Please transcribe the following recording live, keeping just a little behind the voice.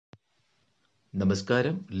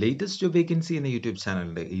നമസ്കാരം. Latest job vacancy എന്ന YouTube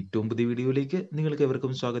ചാനലിന്റെ ഏറ്റവും പുതിയ വീഡിയോയിലേക്ക് നിങ്ങൾക്ക്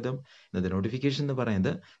എവർക്കും സ്വാഗതം. ഇന്നത്തെ നോട്ടിഫിക്കേഷൻ എന്ന്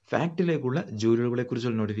പറയുന്നത് ഫാക്ടിലേക്കുള്ള ജോലികളെ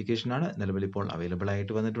കുറിച്ചുള്ള നോട്ടിഫിക്കേഷനാണ് നിലവിൽ ഇപ്പോൾ അവൈലബിൾ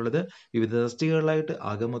ആയിട്ട് വന്നിട്ടുള്ളത്. വിവിധ തസ്തികകളിലായിട്ട്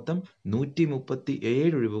ആകെ മൊത്തം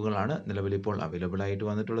 137 ഒഴിവുകളാണ് നിലവിൽ ഇപ്പോൾ അവൈലബിൾ ആയിട്ട്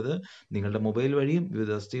വന്നിട്ടുള്ളത്. നിങ്ങളുടെ മൊബൈൽ വഴിയും വിവിധ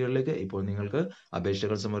തസ്തികകളിലേക്ക് ഇപ്പോൾ നിങ്ങൾക്ക്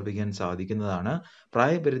അപേക്ഷകൾ സമർപ്പിക്കാൻ സാധിക്കുന്നതാണ്.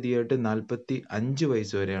 പ്രായപരിധിയായിട്ട് 45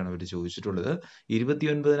 വയസ്സ് വരെയാണ് അവർ ചോദിച്ചിട്ടുള്ളത്.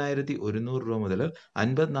 29,100 രൂപ മുതൽ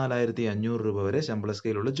 54,500 രൂപ വരെ ശമ്പള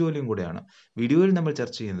സ്കെയിലുള്ള ജോലിയും കൂടെയാണ്. വീഡിയോയിൽ നമ്മൾ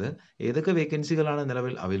ചർച്ച ചെയ്യുന്നത് ഏതൊക്കെ വേക്കൻസികളാണ്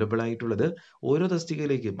നിലവിൽ അവൈലബിൾ ആയിട്ടുള്ളത്, ഓരോ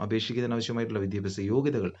തസ്തികയിലേക്കും അപേക്ഷിക്കുന്നതിന് ആവശ്യമായിട്ടുള്ള വിദ്യാഭ്യാസ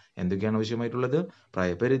യോഗ്യതകൾ എന്തൊക്കെയാണ് ആവശ്യമായിട്ടുള്ളത്,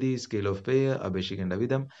 പ്രായപരിധി, സ്കെയിൽ ഓഫ് പേ, അപേക്ഷിക്കേണ്ട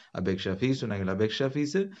വിധം, അപേക്ഷാ ഫീസ് ഉണ്ടെങ്കിൽ അപേക്ഷാ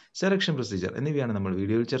ഫീസ്, സെലക്ഷൻ പ്രൊസീജിയർ എന്നിവയാണ് നമ്മൾ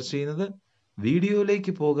വീഡിയോയിൽ ചർച്ച ചെയ്യുന്നത്.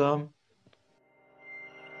 വീഡിയോയിലേക്ക് പോകാം.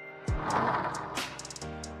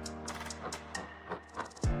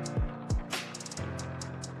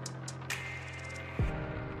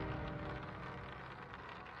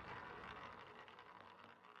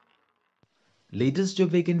 ലേറ്റസ്റ്റ്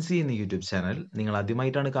ജോബ് വേക്കൻസി എന്ന യൂട്യൂബ് ചാനൽ നിങ്ങൾ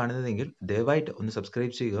ആദ്യമായിട്ടാണ് കാണുന്നതെങ്കിൽ ദയവായിട്ട് ഒന്ന്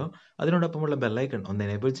സബ്സ്ക്രൈബ് ചെയ്യുക. അതിനോടൊപ്പമുള്ള ബെല്ലൈക്കൺ ഒന്ന്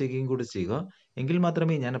എനേബിൾ ചെയ്യുകയും കൂടി ചെയ്യുക. എങ്കിൽ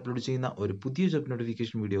മാത്രമേ ഞാൻ അപ്ലോഡ് ചെയ്യുന്ന ഒരു പുതിയ ജോബ്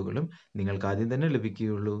നോട്ടിഫിക്കേഷൻ വീഡിയോകളും നിങ്ങൾക്ക് ആദ്യം തന്നെ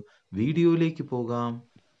ലഭിക്കുകയുള്ളൂ. വീഡിയോയിലേക്ക് പോകാം.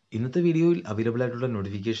 ഇന്നത്തെ വീഡിയോയിൽ അവൈലബിൾ ആയിട്ടുള്ള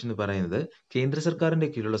നോട്ടിഫിക്കേഷൻ എന്ന് പറയുന്നത് കേന്ദ്ര സർക്കാരിന്റെ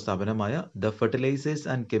കീഴിലുള്ള സ്ഥാപനമായ the fertilisers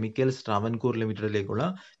and chemicals Travancore ലിമിറ്റഡിലേക്കുള്ള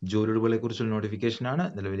ജോലികളെ കുറിച്ചുള്ള നോട്ടിഫിക്കേഷനാണ്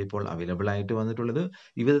നിലവിൽ ഇപ്പോൾ അവൈലബിൾ ആയിട്ട് വന്നിട്ടുള്ളത്.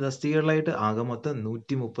 വിവിധ തസ്തികകളിലായിട്ട് ആകെ മൊത്തം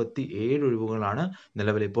 137 ഒഴിവുകളാണ്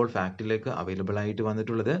നിലവിൽ ഇപ്പോൾ ഫാക്ടിലേക്ക് അവൈലബിൾ ആയിട്ട്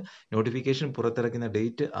വന്നിട്ടുള്ളത്. നോട്ടിഫിക്കേഷൻ പുറത്തിറക്കുന്ന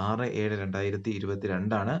ഡേറ്റ്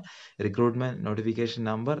 6/7/2022 ആണ്. Recruitment notification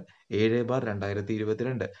number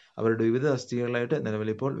 7/2022. അവരുടെ വിവിധ തസ്തികകളിലായിട്ട്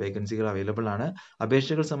നിലവിൽ ഇപ്പോൾ വേക്കൻസികൾ അവൈലബിൾ ആണ്.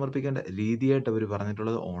 അപേക്ഷകൾ സമർപ്പിക്കേണ്ട രീതിയായിട്ട് അവർ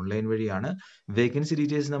പറഞ്ഞിട്ടുള്ളത് ഓൺലൈൻ വഴിയാണ്. വേക്കൻസി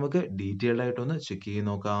ഡീറ്റെയിൽസ് നമുക്ക് ഡീറ്റെയിൽഡ് ആയിട്ടൊന്ന് ചെക്ക് ചെയ്ത്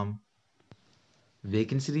നോക്കാം.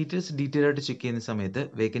 വേക്കൻസി ഡീറ്റെയിൽസ് ഡീറ്റെയിൽ ആയിട്ട് ചെക്ക് ചെയ്യുന്ന സമയത്ത്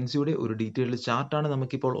വേക്കൻസിയുടെ ഒരു ഡീറ്റെയിൽഡ് ചാർട്ടാണ്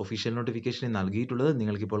നമുക്കിപ്പോൾ ഒഫീഷ്യൽ നോട്ടിഫിക്കേഷനിൽ നൽകിയിട്ടുള്ളത്.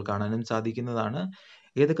 നിങ്ങൾക്കിപ്പോൾ കാണാനും സാധിക്കുന്നതാണ്.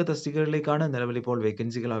 ഏതൊക്കെ തസ്തികകളിലേക്കാണ് നിലവിൽ ഇപ്പോൾ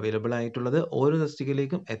വേക്കൻസികൾ അവൈലബിൾ ആയിട്ടുള്ളത്, ഓരോ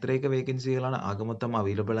തസ്തികയിലേക്കും എത്രയൊക്കെ വേക്കൻസികളാണ് ആകമൊത്തം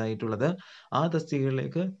അവൈലബിൾ ആയിട്ടുള്ളത്, ആ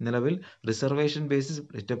തസ്തികകളിലേക്ക് നിലവിൽ റിസർവേഷൻ ബേസിസ്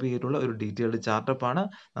സെറ്റപ്പ് ചെയ്തിട്ടുള്ള ഒരു ഡീറ്റെയിൽഡ് ചാർട്ടപ്പാണ്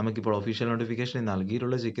നമുക്കിപ്പോൾ ഒഫീഷ്യൽ നോട്ടിഫിക്കേഷനിൽ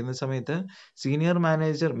നൽകിയിട്ടുള്ളത്. ചെക്കുന്ന സമയത്ത് senior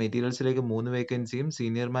manager മെറ്റീരിയൽസിലേക്ക് 3 വേക്കൻസിയും,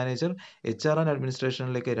 senior manager HR and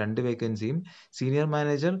അഡ്മിനിസ്ട്രേഷനിലേക്ക് 2 വേക്കൻസിയും, senior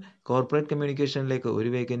manager corporate കമ്മ്യൂണിക്കേഷനിലേക്ക്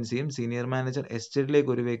 1 വേക്കൻസിയും, senior manager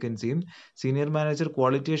എസ്റ്റേറ്റിലേക്ക് 1 വേക്കൻസിയും, senior manager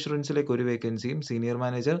quality അഷുറൻസിലേക്ക് 1 വേക്കൻസിയും, senior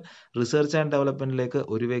manager research and ഡെവലപ്മെന്റിലേക്ക്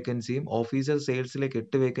 1 വേക്കൻസിയും, officer സെയിൽസിലേക്ക്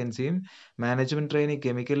 8 വേക്കൻസിയും, management trainee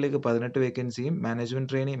കെമിക്കലിലേക്ക് 18 വേക്കൻസിയും,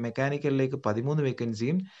 management trainee മെക്കാനിക്കലിലേക്ക് 13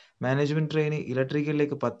 വേക്കൻസിയും, management trainee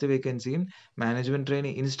ഇലക്ട്രിക്കലിലേക്ക് 10 വേക്കൻസിയും, management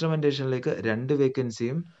trainee ഇൻസ്ട്രുമെന്റേഷനിലേക്ക് 2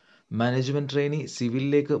 വേക്കൻസിയും, management trainee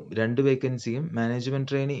സിവിലിലേക്ക് 2 വേക്കൻസിയും, management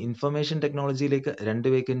trainee information ടെക്നോളജിയിലേക്ക് 2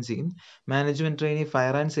 വേക്കൻസിയും, management trainee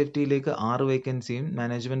fire and സേഫ്റ്റിയിലേക്ക് 6 വേക്കൻസിയും,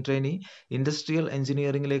 management trainee industrial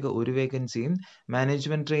എഞ്ചിനീയറിംഗിലേക്ക് 1 വേക്കൻസിയും,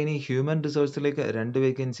 management trainee human റിസോഴ്സിലേക്ക് 2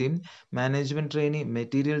 വേക്കൻസിയും, management trainee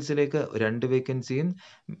മെറ്റീരിയൽസിലേക്ക് 2 വേക്കൻസിയും,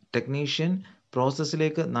 technician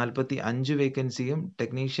പ്രോസസ്സിലേക്ക് 45 വേക്കൻസിയും,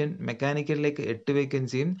 technician മെക്കാനിക്കലിലേക്ക് 8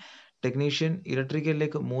 വേക്കൻസിയും, technician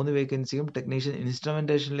ഇലക്ട്രിക്കലിലേക്ക് 3 വേക്കൻസിയും, technician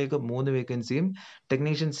ഇൻസ്ട്രുമെന്റേഷനിലേക്ക് 3 വേക്കൻസിയും,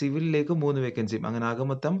 technician സിവിലിലേക്ക് 3 വേക്കൻസിയും, അങ്ങനെ ആകെ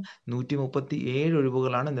മൊത്തം 137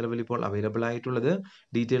 ഒഴിവുകളാണ് നിലവിൽ ഇപ്പോൾ available ആയിട്ടുള്ളത്.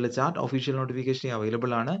 Detailed chart official notification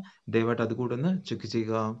available ആണ്. ദയവായിട്ട് അത് കൂടെ ഒന്ന് ചെക്ക്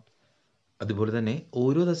ചെയ്യുക. അതുപോലെ തന്നെ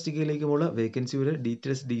ഓരോ തസ്തികയിലേക്കുമുള്ള വേക്കൻസിയുടെ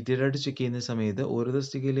ഡീറ്റെയിൽസ് ഡീറ്റെയിൽ ആയിട്ട് ചെക്ക് ചെയ്യുന്ന സമയത്ത് ഓരോ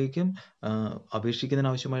തസ്തികയിലേക്കും അപേക്ഷിക്കുന്നതിന്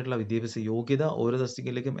ആവശ്യമായിട്ടുള്ള വിദ്യാഭ്യാസ യോഗ്യത, ഓരോ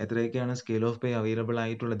തസ്തികയിലേക്കും എത്രയൊക്കെയാണ് സ്കെയിൽ ഓഫ് പേ അവൈലബിൾ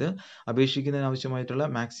ആയിട്ടുള്ളത്, അപേക്ഷിക്കുന്നതിന് ആവശ്യമായിട്ടുള്ള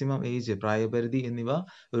മാക്സിമം ഏജ്, പ്രായപരിധി എന്നിവ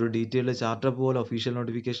ഒരു ഡീറ്റെയിൽഡ് ചാർട്ടപ്പ് പോലെ ഒഫീഷ്യൽ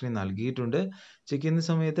നോട്ടിഫിക്കേഷനിൽ നൽകിയിട്ടുണ്ട്. ചെക്ക് ചെയ്യുന്ന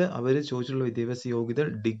സമയത്ത് അവർ ചോദിച്ചിട്ടുള്ള വിദ്യാഭ്യാസ യോഗ്യത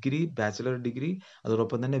ഡിഗ്രി, ബാച്ചിലർ ഡിഗ്രി,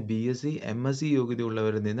 അതോടൊപ്പം തന്നെ BSc MSc യോഗ്യത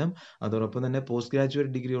ഉള്ളവരിൽ നിന്നും, അതോടൊപ്പം തന്നെ പോസ്റ്റ്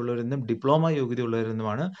ഗ്രാജുവേറ്റ് ഡിഗ്രി ഉള്ളവരിൽ നിന്നും, ഡിപ്ലോമ യോഗ്യത ഉള്ളവരിൽ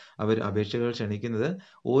നിന്നുമാണ് അവർ അപേക്ഷകൾ ക്ഷണിക്കുന്നത്.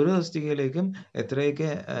 ഓരോ തസ്തികയിലേക്കും എത്രയൊക്കെ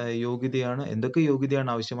യോഗ്യതയാണ്, എന്തൊക്കെ യോഗ്യതയാണ്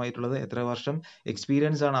ആവശ്യമായിട്ടുള്ളത്, എത്ര വർഷം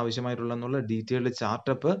എക്സ്പീരിയൻസ് ആണ് ആവശ്യമായിട്ടുള്ളത് എന്നുള്ള ഡീറ്റെയിൽഡ്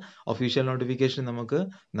ചാർട്ടപ്പ് ഒഫീഷ്യൽ നോട്ടിഫിക്കേഷൻ നമുക്ക്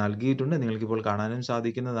നൽകിയിട്ടുണ്ട്. നിങ്ങൾക്കിപ്പോൾ കാണാനും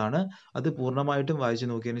സാധിക്കുന്നതാണ്. അത് പൂർണ്ണമായിട്ടും വായിച്ചു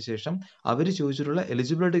നോക്കിയതിന് ശേഷം അവർ ചോദിച്ചിട്ടുള്ള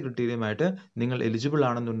എലിജിബിലിറ്റി ക്രിറ്റീരിയമായിട്ട് നിങ്ങൾ എലിജിബിൾ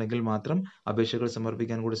ആണെന്നുണ്ടെങ്കിൽ മാത്രം അപേക്ഷകൾ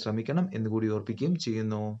സമർപ്പിക്കാൻ കൂടി ശ്രമിക്കണം എന്നുകൂടി ഓർപ്പിക്കുകയും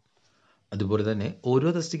ചെയ്യുന്നു. അതുപോലെ തന്നെ ഓരോ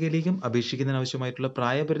തസ്തികയിലേക്കും അപേക്ഷിക്കുന്നതിന് ആവശ്യമായിട്ടുള്ള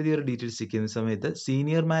പ്രായപരിധിയുടെ ഡീറ്റെയിൽസ് ചെക്ക് ചെയ്യുന്ന സമയത്ത്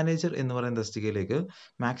സീനിയർ മാനേജർ എന്ന് പറയുന്ന തസ്തികയിലേക്ക്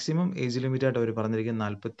മാക്സിമം ഏജ് ലിമിറ്റ് ആയിട്ട് അവർ പറഞ്ഞിരിക്കുന്നത്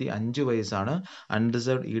 45 വയസ്സാണ്.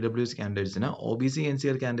 അൺറിസർവ്ഡ് EWS കാൻഡിഡേറ്റ്സിന്, OBC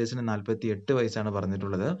NCL കാൻഡിഡേറ്റ്സിന് 48 വയസ്സാണ്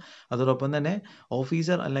പറഞ്ഞിട്ടുള്ളത്. അതോടൊപ്പം തന്നെ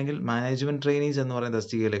ഓഫീസർ അല്ലെങ്കിൽ മാനേജ്മെന്റ് ട്രെയിനീസ് എന്ന് പറയുന്ന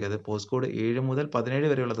തസ്തികയിലേക്ക്, അത് പോസ്റ്റ് കോഡ് 7 മുതൽ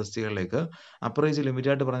 17 വരെയുള്ള തസ്തികകളിലേക്ക് അപ്പർ ഏജ്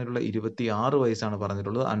ലിമിറ്റ് ആയിട്ട് പറഞ്ഞിട്ടുള്ള 26 വയസ്സാണ്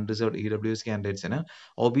പറഞ്ഞിട്ടുള്ളത് അൺറിസർവ്ഡ് EWS കാൻഡിഡേറ്റ്സിന്.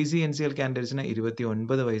 OBC NCL കാൻഡിഡേറ്റ്സിന്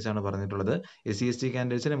 29 വയസ്സാണ് പറഞ്ഞിട്ടുള്ളത്. പറഞ്ഞിട്ടുള്ളത്. SC/ST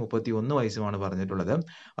കാൻഡിഡേറ്റ്സിന് 31 വയസ്സുമാണ് പറഞ്ഞിട്ടുള്ളത്.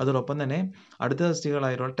 അതോടൊപ്പം തന്നെ അടുത്ത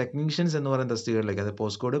തസ്തികകളായിട്ടുള്ള ടെക്നീഷ്യൻസ് എന്ന് പറയുന്ന തസ്തികകളിലേക്ക്, അത്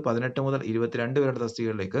പോസ്റ്റ് കോഡ് 18 മുതൽ 22 വരെയുള്ള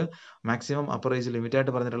തസ്തികകളിലേക്ക് മാക്സിമം അപ്പർ ഏജ് ലിമിറ്റ്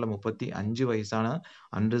ആയിട്ട് പറഞ്ഞിട്ടുള്ള 35 വയസ്സാണ്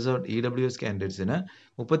അൺറിസർവ്ഡ് EWS കാൻഡിഡേറ്റ്സിന്.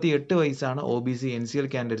 38 വയസ്സാണ് OBC NCL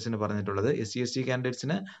കാൻഡിഡേറ്റ്സിന് പറഞ്ഞിട്ടുള്ളത്. SC/ST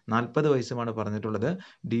കാൻഡിഡേറ്റ്സിന് 40 വയസ്സുമാണ് പറഞ്ഞിട്ടുള്ളത്.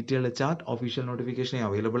 Detailed chart official notification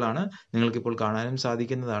available ആണ്, നിങ്ങൾക്കിപ്പോൾ കാണാനും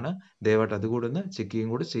സാധിക്കുന്നതാണ്. ദയവായിട്ട് അതുകൂടെ ഒന്ന് ചെക്ക്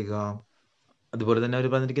ചെയ്യുകയും കൂടി ചെയ്യുക. അതുപോലെ തന്നെ അവർ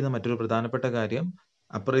പറഞ്ഞിരിക്കുന്ന മറ്റൊരു പ്രധാനപ്പെട്ട കാര്യം,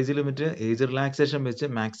 upper age limit age relaxation വെച്ച്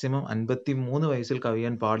മാക്സിമം 53 വയസ്സിൽ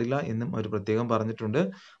കവിയാൻ പാടില്ല എന്നും അവർ പ്രത്യേകം പറഞ്ഞിട്ടുണ്ട്.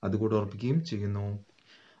 അതുകൂടെ ഓർപ്പിക്കുകയും ചെയ്യുന്നു.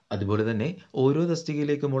 അതുപോലെ തന്നെ ഓരോ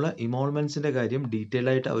തസ്തികയിലേക്കുമുള്ള ഇമോൾമെന്റ്സിന്റെ കാര്യം ഡീറ്റെയിൽ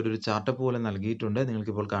ആയിട്ട് അവരൊരു ചാർട്ട് പോലെ നൽകിയിട്ടുണ്ട്,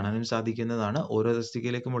 നിങ്ങൾക്കിപ്പോൾ കാണാനും സാധിക്കുന്നതാണ്. ഓരോ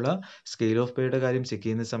തസ്തികയിലേക്കുമുള്ള സ്കെയിൽ ഓഫ് പേയുടെ കാര്യം ചെക്ക്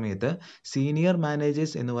ചെയ്യുന്ന സമയത്ത് സീനിയർ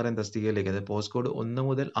മാനേജേഴ്സ് എന്ന് പറയുന്ന തസ്തികയിലേക്ക്, അതായത് പോസ്റ്റ് കോഡ് 1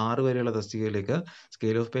 മുതൽ 6 വരെയുള്ള തസ്തികയിലേക്ക്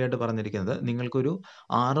സ്കെയിൽ ഓഫ് പേ ആയിട്ട് പറഞ്ഞിരിക്കുന്നത് നിങ്ങൾക്കൊരു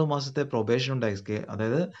 6 മാസത്തെ പ്രൊബേഷൻ ഉണ്ടായിരിക്കും.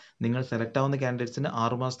 അതായത് നിങ്ങൾ സെലക്ട് ആവുന്ന കാൻഡിഡേറ്റ്സിന്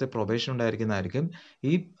 6 മാസത്തെ പ്രൊബേഷൻ ഉണ്ടായിരിക്കുന്നതായിരിക്കും.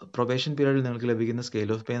 ഈ പ്രൊബേഷൻ പീരീഡിൽ നിങ്ങൾക്ക് ലഭിക്കുന്ന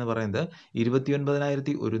സ്കെയിൽ ഓഫ് പേ എന്ന് പറയുന്നത്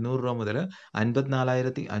 29,100 രൂപ മുതൽ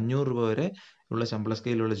 54,500 രൂപ വരെ ഉള്ള ശമ്പള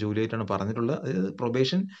സ്കെയിലുള്ള ജോലിയായിട്ടാണ് പറഞ്ഞിട്ടുള്ളത്. അതായത്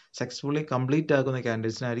പ്രൊബേഷൻ സക്സസ്ഫുള്ളി കംപ്ലീറ്റ് ആക്കുന്ന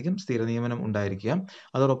കാൻഡിഡേറ്റ്സിനായിരിക്കും സ്ഥിര നിയമനം ഉണ്ടായിരിക്കുക.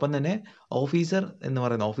 അതോടൊപ്പം തന്നെ ഓഫീസർ എന്ന്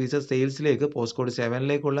പറയുന്ന officer സെയിൽസിലേക്ക് post code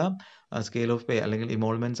 7ലേക്കുള്ള scale of pay അല്ലെങ്കിൽ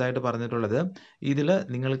ഇമോൾമെന്റ്സ് ആയിട്ട് പറഞ്ഞിട്ടുള്ളത്, ഇതിൽ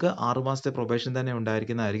നിങ്ങൾക്ക് 6 മാസത്തെ പ്രൊബേഷൻ തന്നെ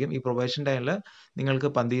ഉണ്ടായിരിക്കുന്നതായിരിക്കും. ഈ പ്രൊബേഷൻ ടൈമിൽ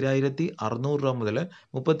നിങ്ങൾക്ക് 12,600 രൂപ മുതൽ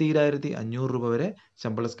 32,500 രൂപ വരെ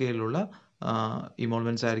ശമ്പള സ്കെയിലുള്ള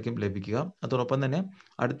ഇമോൾമെന്റ്സ് ആയിരിക്കും ലഭിക്കുക. അതോടൊപ്പം തന്നെ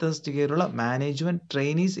അടുത്ത തസ്തികയിലുള്ള മാനേജ്മെന്റ്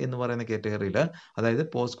ട്രെയിനീസ് എന്ന് പറയുന്ന കാറ്റഗറിയിൽ, അതായത്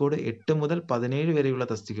പോസ്റ്റ് കോഡ് 8 മുതൽ 17 വരെയുള്ള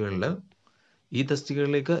തസ്തികകളിൽ, ഈ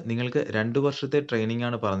തസ്തികകളിലേക്ക് നിങ്ങൾക്ക് 2 വർഷത്തെ ട്രെയിനിങ്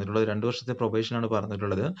ആണ് പറഞ്ഞിട്ടുള്ളത്, 2 വർഷത്തെ പ്രൊബേഷൻ ആണ്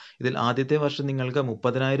പറഞ്ഞിട്ടുള്ളത്. ഇതിൽ ആദ്യത്തെ വർഷം നിങ്ങൾക്ക്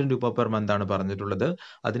 30,000 രൂപ പെർ മന്ത് ആണ് പറഞ്ഞിട്ടുള്ളത്.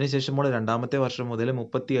 അതിനുശേഷമുള്ള രണ്ടാമത്തെ വർഷം മുതൽ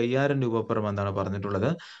 35,000 രൂപ പെർ മന്ത് ആണ് പറഞ്ഞിട്ടുള്ളത്.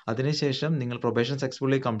 അതിനുശേഷം നിങ്ങൾ പ്രൊബേഷൻ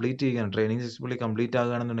സക്സസ്ഫുള്ളി കംപ്ലീറ്റ് ചെയ്യുകയാണ്, ട്രെയിനിങ് സക്സസ്ഫുള്ളി കംപ്ലീറ്റ്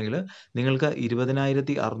ആകുകയാണെന്നുണ്ടെങ്കിൽ നിങ്ങൾക്ക്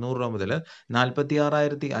 20,600 രൂപ മുതൽ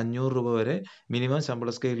 46,500 രൂപ വരെ മിനിമം ശമ്പള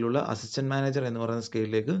സ്കെയിലുള്ള അസിസ്റ്റന്റ് മാനേജർ എന്ന് പറയുന്ന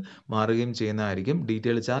സ്കെയിലിലേക്ക് മാറുകയും ചെയ്യുന്നതായിരിക്കും.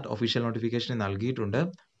 ഡീറ്റെയിൽ ചാർട്ട് ഒഫീഷ്യൽ നോട്ടിഫിക്കേഷൻ നൽകിയിട്ടുണ്ട്.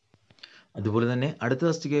 അതുപോലെ തന്നെ അടുത്ത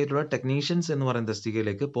തസ്തികയായിട്ടുള്ള ടെക്നീഷ്യൻസ് എന്ന് പറയുന്ന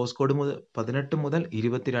തസ്തികയിലേക്ക് പോസ്റ്റ് കോഡ് 18 മുതൽ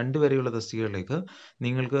 22 വരെയുള്ള തസ്തികകളിലേക്ക്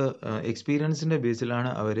നിങ്ങൾക്ക് എക്സ്പീരിയൻസിന്റെ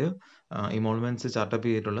ബേസിലാണ് അവർ ഇമോൾമെന്റ്സ് ചാർട്ടപ്പ്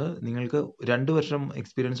ചെയ്തിട്ടുള്ളത്. നിങ്ങൾക്ക് 2 വർഷം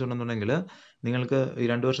എക്സ്പീരിയൻസ് ഉണ്ടെന്നുണ്ടെങ്കിൽ നിങ്ങൾക്ക് ഈ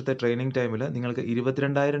 2 വർഷത്തെ ട്രെയിനിങ് ടൈമിൽ നിങ്ങൾക്ക്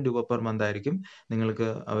 22,000 രൂപ പെർ മന്ത് ആയിരിക്കും നിങ്ങൾക്ക്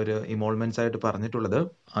അവർ ഇമോൾമെന്റ്സ് ആയിട്ട് പറഞ്ഞിട്ടുള്ളത്.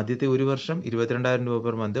 ആദ്യത്തെ ഒരു വർഷം 22,000 രൂപ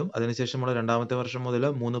പെർ മന്തും അതിനുശേഷമുള്ള രണ്ടാമത്തെ വർഷം മുതൽ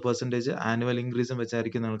 3% ആനുവൽ ഇൻക്രീസും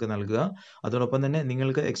വെച്ചായിരിക്കും നിങ്ങൾക്ക് നൽകുക. അതോടൊപ്പം തന്നെ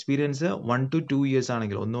നിങ്ങൾക്ക് എക്സ്പീരിയൻസ് 1 to 2 ഇയേഴ്സ്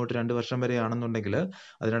ആണെങ്കിൽ, 1 തൊട്ട് 2 വർഷം വരെ ആണെന്നുണ്ടെങ്കിൽ,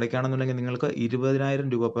 അതിനിടയ്ക്കാണെന്നുണ്ടെങ്കിൽ നിങ്ങൾക്ക്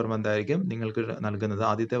 20,000 രൂപ പെർ മന്ത് ആയിരിക്കും നിങ്ങൾക്ക് നൽകുന്നത്.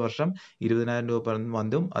 ആദ്യത്തെ വർഷം 20,000 രൂപ പെർ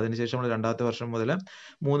മന്തും അതിനുശേഷമുള്ള രണ്ടാമത്തെ വർഷം മുതൽ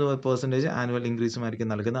 3% ആനുവൽ ഇൻക്രീസും ആയിരിക്കും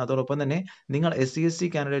നൽകുന്നത്. അതോടൊപ്പം തന്നെ നിങ്ങൾ SC/ST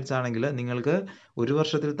കാൻഡിഡേറ്റ്സ് ആണെങ്കിൽ നിങ്ങൾക്ക് ഒരു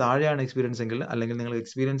വർഷത്തിൽ താഴെയാണ് എക്സ്പീരിയൻസ് എങ്കിൽ, അല്ലെങ്കിൽ നിങ്ങൾ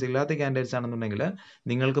എക്സ്പീരിയൻസ് ഇല്ലാത്ത കാൻഡിഡേറ്റ്സ് ആണെന്നുണ്ടെങ്കിൽ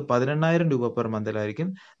നിങ്ങൾക്ക് 18,000 രൂപ പെർ മന്തിലായിരിക്കും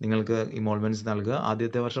നിങ്ങൾക്ക് ഇമോൾമെന്റ്സ് നൽകുക.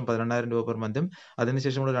 ആദ്യത്തെ വർഷം 18,000 രൂപ പെർ മന്തും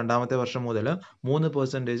അതിനുശേഷമുള്ള രണ്ടാമത്തെ വർഷം മുതൽ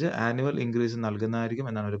 3% ആനുവൽ ഇൻക്രീസ് നൽകുന്നതായിരിക്കും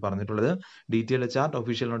എന്നാണ് അവർ പറഞ്ഞിട്ടുള്ളത്. ഡീറ്റെയിൽ ചാർട്ട്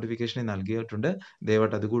ഒഫീഷ്യൽ നോട്ടിഫിക്കേഷനിൽ നൽകിയിട്ടുണ്ട്,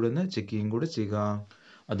 ദയവായിട്ട് അതുകൂടി ഒന്ന് ചെക്ക് ചെയ്യുകയും കൂടി ചെയ്യുക.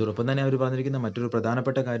 അതോടൊപ്പം തന്നെ അവർ പറഞ്ഞിരിക്കുന്ന മറ്റൊരു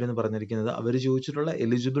പ്രധാനപ്പെട്ട കാര്യം എന്ന് പറഞ്ഞിരിക്കുന്നത്, അവർ ചോദിച്ചിട്ടുള്ള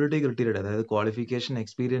എലിജിബിലിറ്റി ക്രൈറ്റീരിയ, അതായത് ക്വാളിഫിക്കേഷൻ,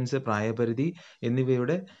 എക്സ്പീരിയൻസ്, പ്രായപരിധി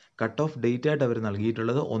എന്നിവയുടെ കട്ട് ഓഫ് ഡേറ്റ് ആയിട്ട് അവർ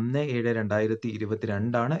നൽകിയിട്ടുള്ളത്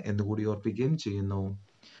 1/7/2022 ആണ് എന്നുകൂടി ഓർപ്പിക്കുകയും ചെയ്യുന്നു.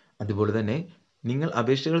 അതുപോലെ തന്നെ നിങ്ങൾ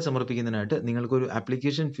അപേക്ഷകൾ സമർപ്പിക്കുന്നതിനായിട്ട് നിങ്ങൾക്കൊരു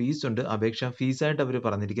ആപ്ലിക്കേഷൻ ഫീസ് ഉണ്ട്. അപേക്ഷാ ഫീസായിട്ട് അവർ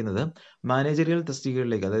പറഞ്ഞിരിക്കുന്നത് മാനേജറിയൽ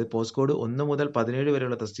തസ്തികകളിലേക്ക്, അതായത് പോസ്റ്റ് കോഡ് 1 മുതൽ 17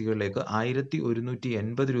 വരെയുള്ള തസ്തികകളിലേക്ക്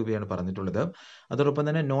 1,180 രൂപയാണ് പറഞ്ഞിട്ടുള്ളത്. അതോടൊപ്പം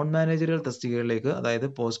തന്നെ നോൺ മാനേജറിയൽ തസ്തികകളിലേക്ക്, അതായത്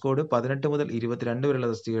പോസ്റ്റ് കോഡ് 18 മുതൽ 22 വരെയുള്ള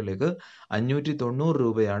തസ്തികകളിലേക്ക് 590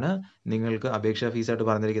 രൂപയാണ് നിങ്ങൾക്ക് അപേക്ഷാ ഫീസായിട്ട്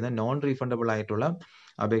പറഞ്ഞിരിക്കുന്നത്. നോൺ റീഫണ്ടബിൾ ആയിട്ടുള്ള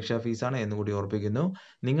അപേക്ഷാ ഫീസാണ് എന്നുകൂടി ഓർപ്പിക്കുന്നു.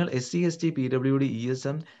 നിങ്ങൾ SC/ST PWBD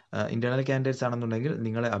ESM internal candidates ആണെന്നുണ്ടെങ്കിൽ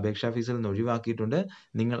നിങ്ങളെ അപേക്ഷാ ഫീസിൽ നിന്ന് ഒഴിവാക്കിയിട്ടുണ്ട്.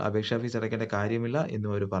 നിങ്ങൾ അപേക്ഷാ ഫീസ് അടയ്ക്കേണ്ട കാര്യമില്ല എന്നും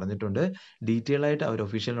അവർ പറഞ്ഞിട്ടുണ്ട്. ഡീറ്റെയിൽ ആയിട്ട് അവർ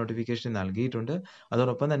ഒഫീഷ്യൽ നോട്ടിഫിക്കേഷൻ നൽകിയിട്ടുണ്ട്.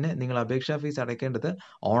 അതോടൊപ്പം തന്നെ നിങ്ങൾ അപേക്ഷാ ഫീസ് അടയ്ക്കേണ്ടത്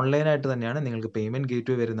ഓൺലൈനായിട്ട് തന്നെയാണ്. നിങ്ങൾക്ക് പേയ്മെന്റ്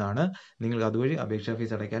ഗേറ്റ്വേ വരുന്നതാണ്. നിങ്ങൾക്ക് അതുവഴി അപേക്ഷാ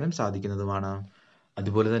ഫീസ് അടയ്ക്കാനും സാധിക്കുന്നതുമാണ്.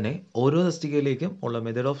 അതുപോലെ തന്നെ ഓരോ തസ്തികയിലേക്കും ഉള്ള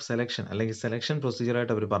മെത്തേഡ് ഓഫ് സെലക്ഷൻ അല്ലെങ്കിൽ സെലക്ഷൻ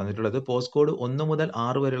പ്രൊസീജിയറായിട്ട് അവർ പറഞ്ഞിട്ടുള്ളത്, പോസ്റ്റ് കോഡ് 1 മുതൽ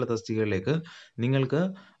 6 വരെയുള്ള തസ്തികകളിലേക്ക് നിങ്ങൾക്ക്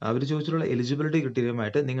അവർ ചോദിച്ചിട്ടുള്ള എലിജിബിലിറ്റി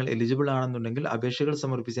ക്രൈറ്റീരിയമായിട്ട് നിങ്ങൾ എലിജിബിൾ ആണെന്നുണ്ടെങ്കിൽ അപേക്ഷകൾ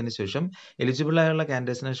സമർപ്പിച്ചതിന് ശേഷം എലിജിബിൾ ആയുള്ള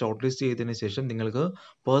കാൻഡിഡേറ്റ്സിനെ ഷോർട്ട് ലിസ്റ്റ് ചെയ്തതിന് ശേഷം നിങ്ങൾക്ക്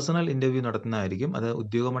പേഴ്സണൽ ഇന്റർവ്യൂ നടത്തുന്നതായിരിക്കും. അത്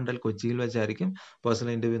ഉദ്യോഗമണ്ഡൽ കൊച്ചിയിൽ വെച്ചായിരിക്കും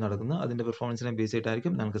പേഴ്സണൽ ഇന്റർവ്യൂ നടക്കുന്നത്. അതിന്റെ പെർഫോമൻസിനെ ബേസ്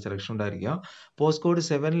ചെയ്തിട്ടായിരിക്കും നിങ്ങൾക്ക് സെലക്ഷൻ ഉണ്ടായിരിക്കുക. പോസ്റ്റ് കോഡ്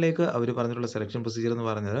 7ലേക്ക് അവർ പറഞ്ഞിട്ടുള്ള സെലക്ഷൻ പ്രൊസീജിയർ എന്ന്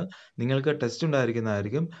പറഞ്ഞത് നിങ്ങൾക്ക് ടെസ്റ്റ്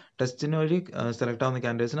ഉണ്ടായിരിക്കുന്നതായിരിക്കും. ടെസ്റ്റിന് വഴി സെലക്ട് ആവുന്ന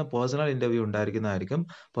കാൻഡിഡേറ്റ്സിന് പേഴ്സണൽ ഇന്റർവ്യൂ ഉണ്ടായിരിക്കുന്നതായിരിക്കും.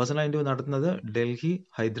 പേഴ്സണൽ ഇന്റർവ്യൂ നടത്തുന്നത് ഡൽഹി,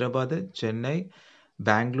 ഹൈദരാബാദ്, ചെന്നൈ,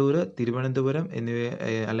 ബാംഗ്ലൂർ, തിരുവനന്തപുരം എന്നിവ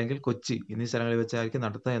അല്ലെങ്കിൽ കൊച്ചി എന്നീ സ്ഥലങ്ങളിൽ വെച്ചായിരിക്കും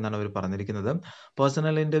നടത്തുക എന്നാണ് അവർ പറഞ്ഞിരിക്കുന്നത്.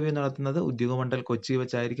 പേഴ്സണൽ ഇന്റർവ്യൂ നടത്തുന്നത് ഉദ്യോഗമണ്ഡൽ കൊച്ചി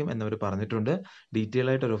വെച്ചായിരിക്കും എന്നവർ പറഞ്ഞിട്ടുണ്ട്. ഡീറ്റെയിൽ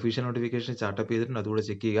ആയിട്ട് ഒരു ഒഫീഷ്യൽ നോട്ടിഫിക്കേഷൻ ചാർട്ടപ്പ് ചെയ്തിട്ടുണ്ട്, അതുകൂടെ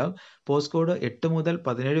ചെക്ക് ചെയ്യുക. പോസ്റ്റ് കോഡ് 8 മുതൽ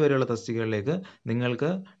 17 വരെയുള്ള തസ്തികകളിലേക്ക് നിങ്ങൾക്ക്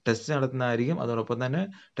ടെസ്റ്റ് നടത്തുന്നതായിരിക്കും. അതോടൊപ്പം തന്നെ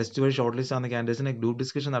ടെസ്റ്റ് വഴി ഷോർട്ട് ലിസ്റ്റ് ആവുന്ന കാൻഡിഡേറ്റ്സിനെ ഗ്രൂപ്പ്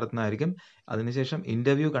ഡിസ്കഷൻ നടത്തുന്നതായിരിക്കും. അതിനുശേഷം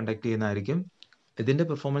ഇന്റർവ്യൂ കണ്ടക്ട് ചെയ്യുന്നതായിരിക്കും. ഇതിന്റെ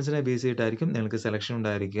പെർഫോമൻസിനെ ബേസ് ചെയ്തിട്ടായിരിക്കും നിങ്ങൾക്ക് സെലക്ഷൻ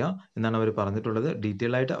ഉണ്ടായിരിക്കുക എന്നാണ് അവർ പറഞ്ഞിട്ടുള്ളത്.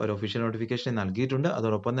 ഡീറ്റെയിൽ ആയിട്ട് അവർ ഒഫീഷ്യൽ നോട്ടിഫിക്കേഷൻ നൽകിയിട്ടുണ്ട്.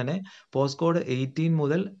 അതോടൊപ്പം തന്നെ പോസ്റ്റ് കോഡ് 18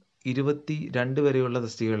 മുതൽ 22 വരെയുള്ള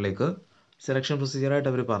തസ്തികകളിലേക്ക് സെലക്ഷൻ പ്രൊസീജിയറായിട്ട്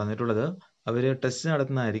അവർ പറഞ്ഞിട്ടുള്ളത് അവർ ടെസ്റ്റ്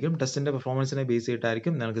നടത്തുന്നതായിരിക്കും. ടെസ്റ്റിന്റെ പെർഫോമൻസിനെ ബേസ്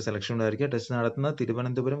ചെയ്തിട്ടായിരിക്കും നിങ്ങൾക്ക് സെലക്ഷൻ ഉണ്ടായിരിക്കുക. ടെസ്റ്റ് നടത്തുന്നത്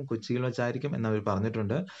തിരുവനന്തപുരം, കൊച്ചിയിൽ വെച്ചായിരിക്കും എന്നവർ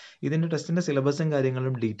പറഞ്ഞിട്ടുണ്ട്. ഇതിന്റെ ടെസ്റ്റിന്റെ സിലബസും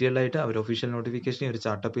കാര്യങ്ങളും ഡീറ്റെയിൽ ആയിട്ട് അവർ ഒഫീഷ്യൽ നോട്ടിഫിക്കേഷൻ ഒരു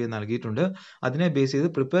ചാർട്ടപ്പ് ചെയ്ത് നൽകിയിട്ടുണ്ട്. അതിനെ ബേസ് ചെയ്ത്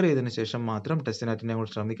പ്രിപ്പയർ ചെയ്തതിനു ശേഷം മാത്രം ടെസ്റ്റിന് അറ്റൻഡ്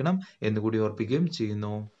ചെയ്യാൻ ശ്രമിക്കണം എന്നുകൂടി ഓർപ്പിക്കുകയും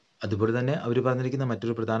ചെയ്യുന്നു. അതുപോലെ തന്നെ അവർ പറഞ്ഞിരിക്കുന്ന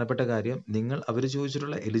മറ്റൊരു പ്രധാനപ്പെട്ട കാര്യം, നിങ്ങൾ അവർ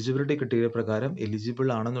ചോദിച്ചിട്ടുള്ള എലിജിബിലിറ്റി ക്രൈറ്റീരിയ പ്രകാരം എലിജിബിൾ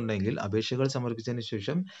ആണെന്നുണ്ടെങ്കിൽ അപേക്ഷകൾ സമർപ്പിച്ചതിന്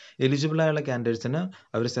ശേഷം എലിജിബിൾ ആയുള്ള കാൻഡിഡേറ്റ്സിന്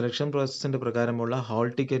അവർ സെലക്ഷൻ പ്രോസസ്സിന്റെ പ്രകാരമുള്ള ഹാൾ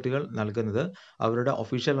ടിക്കറ്റുകൾ നൽകുന്നത് അവരുടെ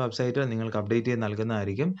ഒഫീഷ്യൽ വെബ്സൈറ്റിൽ നിങ്ങൾക്ക് അപ്ഡേറ്റ് ചെയ്ത്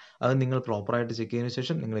നൽകുന്നതായിരിക്കും. അത് നിങ്ങൾ പ്രോപ്പറായിട്ട് ചെക്ക് ചെയ്തതിനു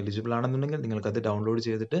ശേഷം നിങ്ങൾ എലിജിബിൾ ആണെന്നുണ്ടെങ്കിൽ നിങ്ങൾക്ക് അത് ഡൗൺലോഡ്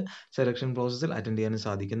ചെയ്തിട്ട് സെലക്ഷൻ പ്രോസസ്സിൽ അറ്റൻഡ് ചെയ്യാനും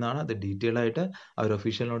സാധിക്കുന്നതാണ്. അത് ഡീറ്റെയിൽ ആയിട്ട് അവർ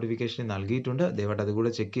ഒഫീഷ്യൽ നോട്ടിഫിക്കേഷൻ നൽകിയിട്ടുണ്ട്. ദയവായിട്ട്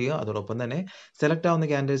അതുകൂടെ ചെക്ക് ചെയ്യുക. അതോടൊപ്പം തന്നെ സെലക്ട്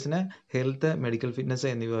ആവുന്ന കാൻഡിഡേറ്റ്സിന് ഹെൽത്ത്, മെഡിക്കൽ ഫിറ്റ്നസ്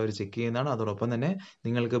എന്നിവ അവർ ചെക്ക് ചെയ്യുന്നതാണ്. അതോടൊപ്പം തന്നെ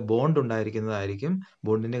നിങ്ങൾക്ക് ബോണ്ട് ഉണ്ടായിരിക്കുന്നതായിരിക്കും.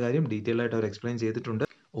 ബോണ്ടിന്റെ കാര്യം ഡീറ്റെയിൽ ആയിട്ട് അവർ എക്സ്പ്ലെയിൻ ചെയ്തിട്ടുണ്ട്.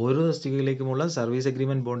 ഓരോ തസ്തികയിലേക്കുമുള്ള സർവീസ്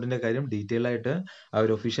അഗ്രിമെന്റ് ബോണ്ടിന്റെ കാര്യം ഡീറ്റെയിൽ ആയിട്ട്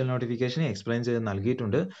അവർ ഒഫീഷ്യൽ നോട്ടിഫിക്കേഷൻ എക്സ്പ്ലെയിൻ ചെയ്ത്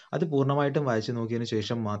നൽകിയിട്ടുണ്ട്. അത് പൂർണ്ണമായിട്ടും വായിച്ചു നോക്കിയതിനു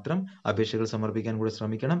ശേഷം മാത്രം അപേക്ഷകൾ സമർപ്പിക്കാൻ കൂടി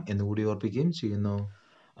ശ്രമിക്കണം എന്നുകൂടി ഓർപ്പിക്കുകയും ചെയ്യുന്നു.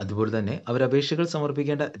 അതുപോലെ തന്നെ അവർ അപേക്ഷകൾ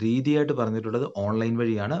സമർപ്പിക്കേണ്ട രീതിയായിട്ട് പറഞ്ഞിട്ടുള്ളത് ഓൺലൈൻ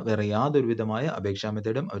വഴിയാണ്. വേറെ യാതൊരു വിധമായ അപേക്ഷാ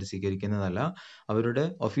മെത്തേഡും അവർ സ്വീകരിക്കുന്നതല്ല. അവരുടെ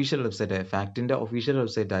ഒഫീഷ്യൽ വെബ്സൈറ്റ്, ഫാക്ടിന്റെ ഒഫീഷ്യൽ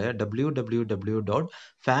വെബ്സൈറ്റായ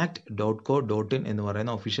www.fact.co.in എന്ന്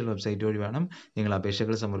പറയുന്ന ഒഫീഷ്യൽ വെബ്സൈറ്റ് വഴി വേണം നിങ്ങൾ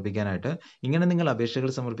അപേക്ഷകൾ സമർപ്പിക്കാനായിട്ട്. ഇങ്ങനെ നിങ്ങൾ അപേക്ഷകൾ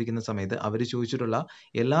സമർപ്പിക്കുന്ന സമയത്ത് അവർ ചോദിച്ചിട്ടുള്ള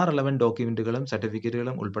എല്ലാ റെലവന്റ് ഡോക്യുമെന്റുകളും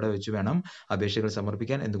സർട്ടിഫിക്കറ്റുകളും ഉൾപ്പെടെ വെച്ച് വേണം അപേക്ഷകൾ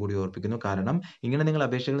സമർപ്പിക്കാൻ എന്നുകൂടി ഓർപ്പിക്കുന്നു. കാരണം ഇങ്ങനെ നിങ്ങൾ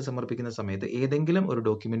അപേക്ഷകൾ സമർപ്പിക്കുന്ന സമയത്ത് ഏതെങ്കിലും ഒരു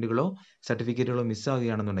ഡോക്യുമെന്റുകളോ സർട്ടിഫിക്കറ്റുകളോ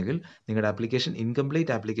മിസ്സാവുകയാണെന്നുണ്ടെങ്കിൽ നിങ്ങളുടെ ആപ്ലിക്കേഷൻ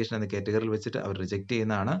ഇൻകംപ്ലീറ്റ് ആപ്ലിക്കേഷൻ എന്ന കാറ്റഗറിയിൽ വെച്ചിട്ട് അവർ റിജക്ട്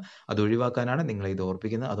ചെയ്യുന്നതാണ്. അത് ഒഴിവാക്കാനാണ് നിങ്ങളെ ഇത്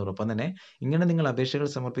ഓർപ്പിക്കുന്നത്. അതോടൊപ്പം തന്നെ ഇങ്ങനെ നിങ്ങൾ അപേക്ഷകൾ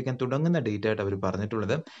സമർപ്പിക്കാൻ തുടങ്ങുന്ന ഡേറ്റ് ആയിട്ട് അവർ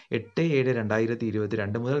പറഞ്ഞിട്ടുള്ളത്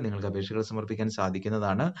 8/7/2022 മുതൽ നിങ്ങൾക്ക് അപേക്ഷകൾ സമർപ്പിക്കാൻ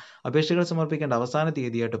സാധിക്കുന്നതാണ്. അപേക്ഷകൾ സമർപ്പിക്കേണ്ട അവസാന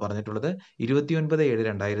തീയതിയായിട്ട് പറഞ്ഞിട്ടുള്ളത്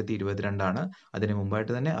 29/7/2022 ആണ്. അതിന്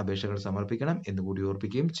മുമ്പായിട്ട് തന്നെ അപേക്ഷകൾ സമർപ്പിക്കണം എന്നുകൂടി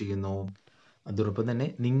ഓർപ്പിക്കുകയും ചെയ്യുന്നു. അതോടൊപ്പം തന്നെ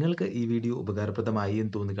നിങ്ങൾക്ക് ഈ വീഡിയോ ഉപകാരപ്രദമായി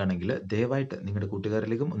എന്ന് തോന്നുകയാണെങ്കിൽ ദയവായിട്ട് നിങ്ങളുടെ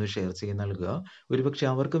കൂട്ടുകാരിലേക്കും ഒന്ന് ഷെയർ ചെയ്ത് നൽകുക. ഒരുപക്ഷെ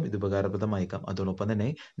അവർക്കും ഇത് ഉപകാരപ്രദമായേക്കാം. അതോടൊപ്പം തന്നെ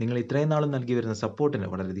നിങ്ങൾ ഇത്രയും നാളും നൽകി വരുന്ന സപ്പോർട്ടിന്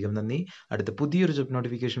വളരെയധികം നന്ദി. അടുത്ത പുതിയൊരു ജോബ്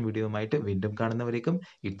നോട്ടിഫിക്കേഷൻ വീഡിയോയുമായിട്ട് വീണ്ടും കാണുന്നവരേക്കും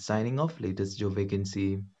it's signing off latest job vacancy.